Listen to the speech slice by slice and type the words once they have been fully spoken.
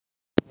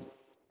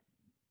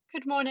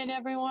Good morning,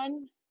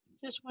 everyone.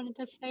 Just wanted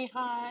to say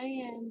hi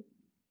and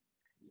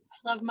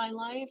I love my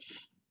life.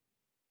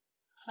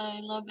 I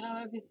love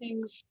how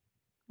everything's,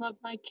 love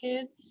my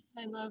kids.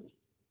 I love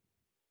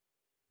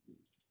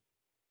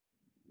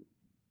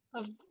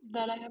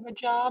that I have a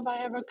job, I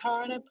have a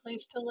car and a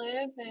place to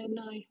live, and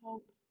I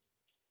hope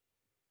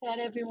that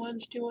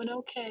everyone's doing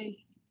okay.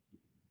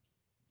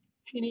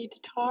 If you need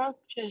to talk,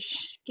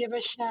 just give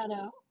a shout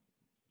out.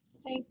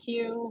 Thank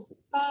you.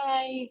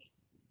 Bye.